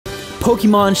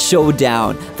Pokemon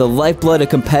Showdown, the lifeblood of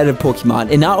competitive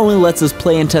Pokemon. It not only lets us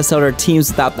play and test out our teams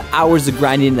without the hours of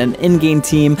grinding an in-game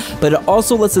team, but it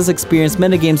also lets us experience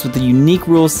metagames with a unique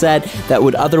rule set that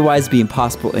would otherwise be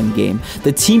impossible in-game.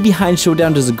 The team behind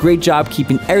Showdown does a great job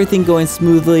keeping everything going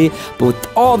smoothly, but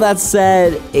with all that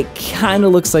said, it kinda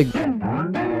looks like...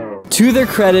 To their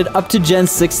credit, up to Gen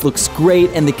 6 looks great,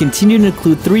 and they continue to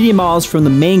include 3D models from the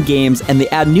main games, and they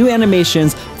add new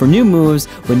animations for new moves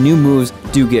when new moves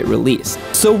do get released.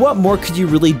 So what more could you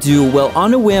really do? Well,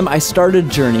 on a whim, I started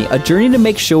a journey to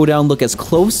make Showdown look as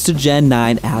close to Gen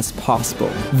 9 as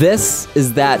possible. This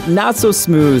is that not so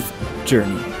smooth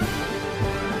journey.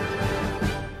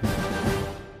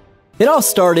 It all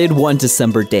started one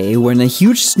December day when a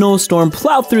huge snowstorm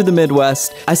plowed through the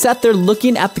Midwest. I sat there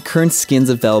looking at the current skins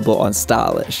available on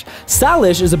Stylish.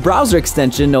 Stylish is a browser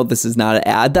extension, no this is not an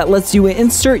ad, that lets you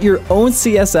insert your own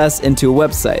CSS into a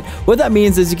website. What that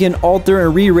means is you can alter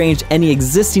and rearrange any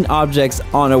existing objects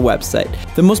on a website.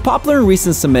 The most popular and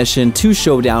recent submission to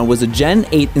Showdown was a Gen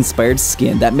 8 inspired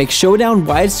skin that makes Showdown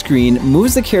widescreen,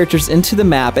 moves the characters into the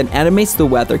map, and animates the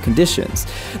weather conditions.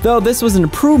 Though this was an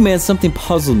improvement, something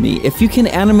puzzled me. If you can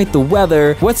animate the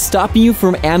weather, what's stopping you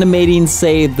from animating,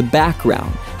 say, the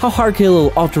background? How hard could a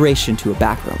little alteration to a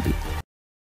background be?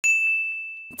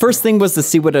 First thing was to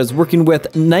see what I was working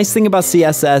with. Nice thing about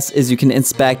CSS is you can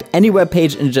inspect any web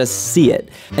page and just see it.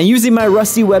 And using my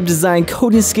rusty web design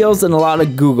coding skills and a lot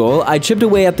of Google, I chipped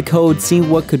away at the code, seeing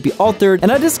what could be altered,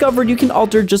 and I discovered you can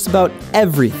alter just about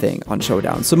everything on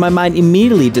Showdown. So my mind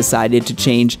immediately decided to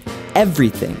change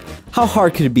everything. How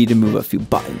hard could it be to move a few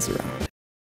buttons around?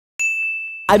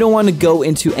 I don't want to go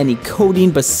into any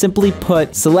coding, but simply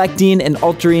put, selecting and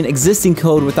altering existing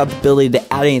code without the ability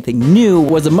to add anything new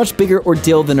was a much bigger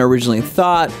ordeal than I originally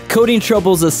thought. Coding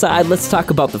troubles aside, let's talk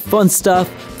about the fun stuff,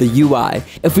 the UI.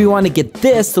 If we want to get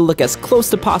this to look as close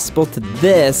to possible to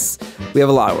this, we have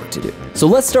a lot of work to do. So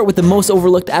let's start with the most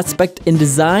overlooked aspect in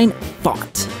design,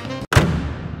 font.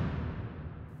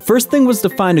 First thing was to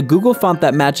find a Google font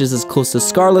that matches as close to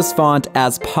Scarlet's font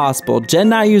as possible. Gen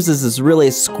 9 uses this really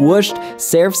squished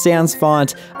serif sans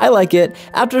font. I like it.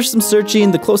 After some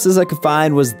searching, the closest I could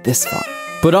find was this font.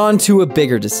 But on to a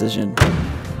bigger decision.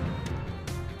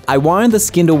 I wanted the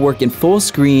skin to work in full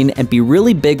screen and be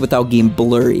really big without getting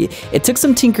blurry. It took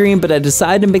some tinkering, but I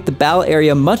decided to make the battle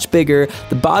area much bigger,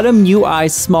 the bottom UI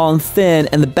small and thin,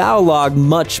 and the battle log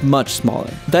much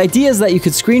smaller. The idea is that you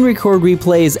could screen record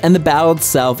replays and the battle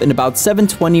itself in about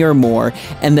 720 or more,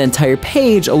 and the entire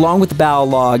page along with the battle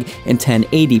log in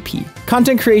 1080p.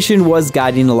 Content creation was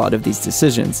guiding a lot of these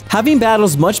decisions. Having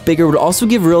battles much bigger would also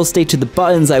give real estate to the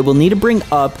buttons I will need to bring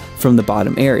up from the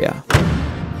bottom area.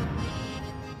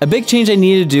 A big change I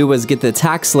needed to do was get the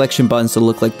attack selection buttons to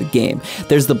look like the game.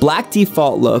 There's the black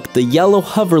default look, the yellow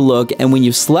hover look, and when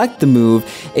you select the move,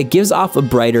 it gives off a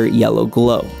brighter yellow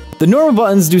glow. The normal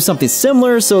buttons do something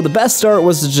similar, so the best start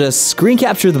was to just screen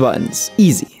capture the buttons.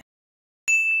 Easy.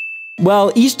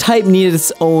 Well, each type needed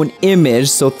its own image,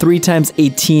 so 3 times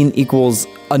 18 equals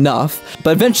enough,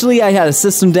 but eventually I had a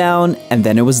system down, and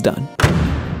then it was done.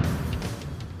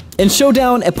 In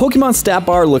Showdown, a Pokemon stat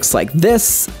bar looks like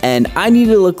this, and I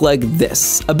needed to look like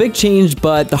this. A big change,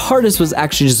 but the hardest was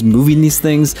actually just moving these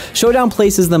things. Showdown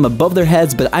places them above their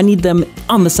heads, but I need them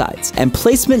on the sides. And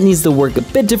placement needs to work a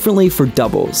bit differently for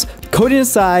doubles. Coding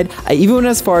aside, I even went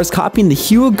as far as copying the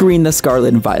hue of green that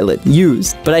Scarlet and Violet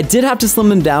used. But I did have to slim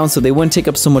them down so they wouldn't take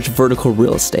up so much vertical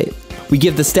real estate. We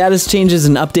give the status changes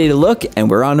an updated look, and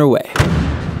we're on our way.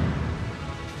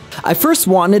 I first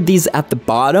wanted these at the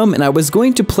bottom, and I was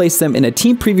going to place them in a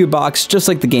team preview box just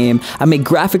like the game. I made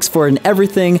graphics for it and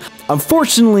everything.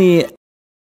 Unfortunately,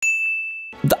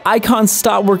 the icons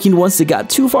stopped working once they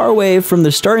got too far away from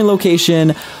the starting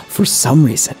location for some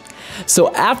reason.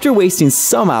 So after wasting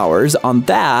some hours on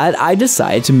that, I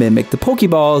decided to mimic the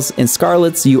Pokeballs in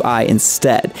Scarlet's UI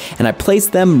instead, and I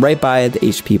placed them right by the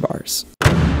HP bars.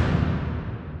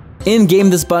 In-game,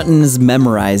 this button is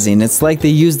memorizing. It's like they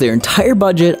used their entire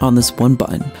budget on this one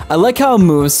button. I like how it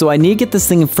moves, so I need to get this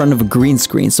thing in front of a green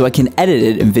screen so I can edit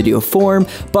it in video form,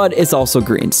 but it's also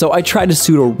green. So I tried a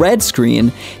pseudo red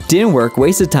screen, didn't work,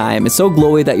 wasted time. It's so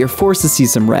glowy that you're forced to see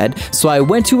some red, so I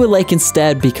went to a lake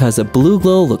instead because a blue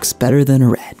glow looks better than a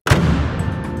red.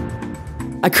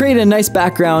 I created a nice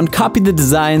background, copied the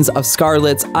designs of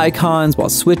Scarlet's icons while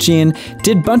switching,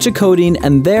 did a bunch of coding,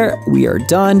 and there we are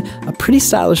done. A pretty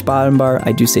stylish bottom bar,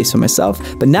 I do say so myself,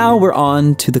 but now we're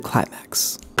on to the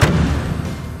climax.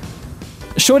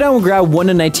 Showdown will grab 1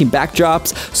 to 19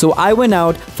 backdrops, so I went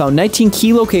out, found 19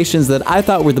 key locations that I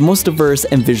thought were the most diverse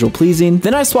and visual pleasing.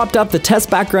 Then I swapped out the test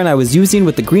background I was using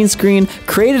with the green screen,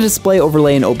 created a display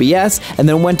overlay in OBS, and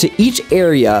then went to each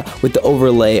area with the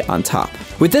overlay on top.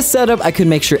 With this setup, I could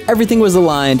make sure everything was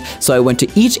aligned, so I went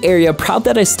to each area proud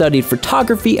that I studied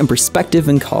photography and perspective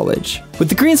in college. With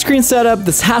the green screen setup,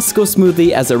 this has to go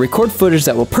smoothly as I record footage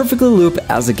that will perfectly loop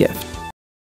as a GIF.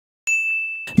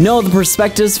 No, the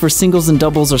perspectives for singles and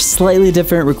doubles are slightly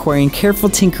different, requiring careful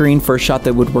tinkering for a shot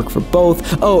that would work for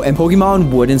both. Oh, and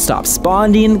Pokemon wouldn't stop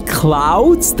spawning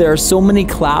clouds. There are so many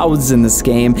clouds in this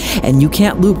game, and you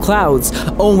can't loop clouds.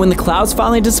 Oh, when the clouds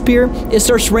finally disappear, it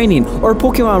starts raining, or a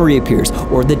Pokemon reappears,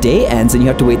 or the day ends and you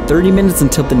have to wait 30 minutes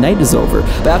until the night is over.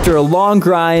 But after a long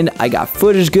grind, I got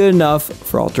footage good enough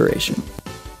for alteration.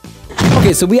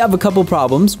 Okay, so we have a couple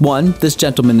problems. 1, this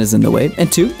gentleman is in the way,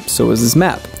 and 2, so is this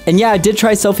map. And yeah, I did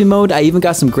try selfie mode. I even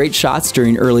got some great shots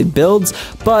during early builds,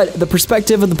 but the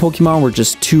perspective of the Pokemon were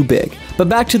just too big. But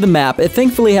back to the map, it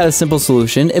thankfully had a simple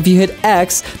solution. If you hit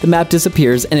X, the map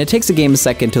disappears, and it takes a game a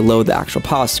second to load the actual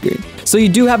pause screen. So you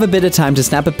do have a bit of time to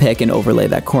snap a pic and overlay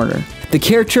that corner. The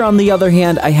character, on the other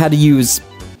hand, I had to use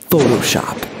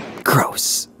Photoshop.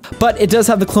 Gross. But it does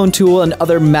have the clone tool and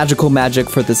other magical magic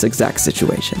for this exact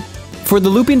situation. For the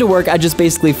looping to work, I just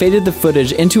basically faded the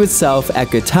footage into itself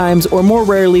at good times, or more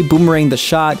rarely boomerang the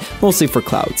shot, mostly for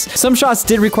clouds. Some shots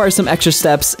did require some extra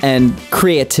steps and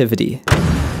creativity.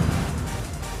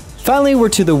 Finally, we're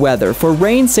to the weather. For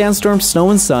rain, sandstorm, snow,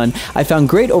 and sun, I found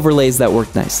great overlays that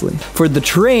worked nicely. For the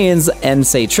terrains and,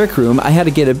 say, Trick Room, I had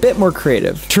to get a bit more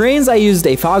creative. Terrains, I used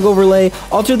a fog overlay,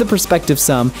 altered the perspective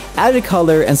some, added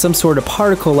color, and some sort of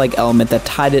particle-like element that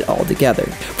tied it all together.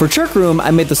 For Trick Room, I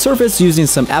made the surface using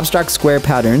some abstract square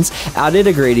patterns, added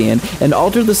a gradient, and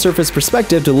altered the surface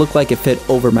perspective to look like it fit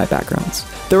over my backgrounds.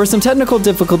 There were some technical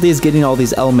difficulties getting all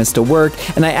these elements to work,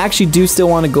 and I actually do still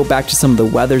want to go back to some of the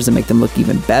weathers and make them look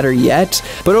even better yet,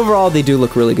 but overall they do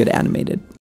look really good animated.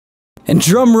 And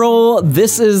drum roll,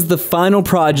 this is the final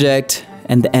project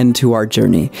and the end to our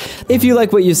journey. If you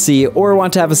like what you see or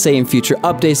want to have a say in future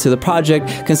updates to the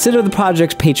project, consider the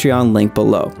project's Patreon link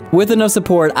below. With enough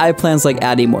support, I have plans like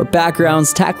adding more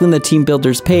backgrounds, tackling the team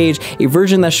builders page, a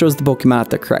version that shows the Pokemon at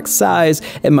the correct size,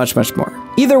 and much, much more.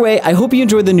 Either way, I hope you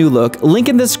enjoyed the new look. Link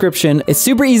in the description. It's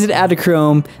super easy to add to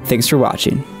Chrome. Thanks for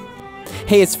watching.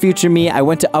 Hey, it's future me. I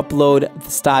went to upload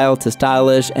the style to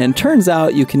stylish, and turns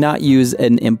out you cannot use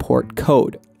an import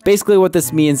code. Basically what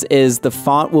this means is the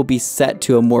font will be set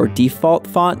to a more default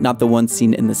font, not the one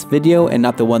seen in this video, and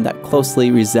not the one that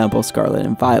closely resembles Scarlet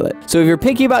and Violet. So if you're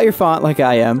picky about your font like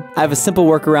I am, I have a simple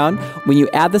workaround. When you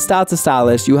add the style to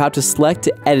stylish, you have to select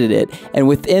to edit it, and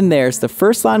within there is the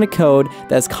first line of code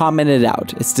that's commented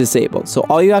out. It's disabled. So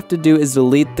all you have to do is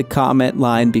delete the comment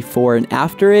line before and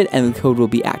after it, and the code will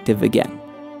be active again.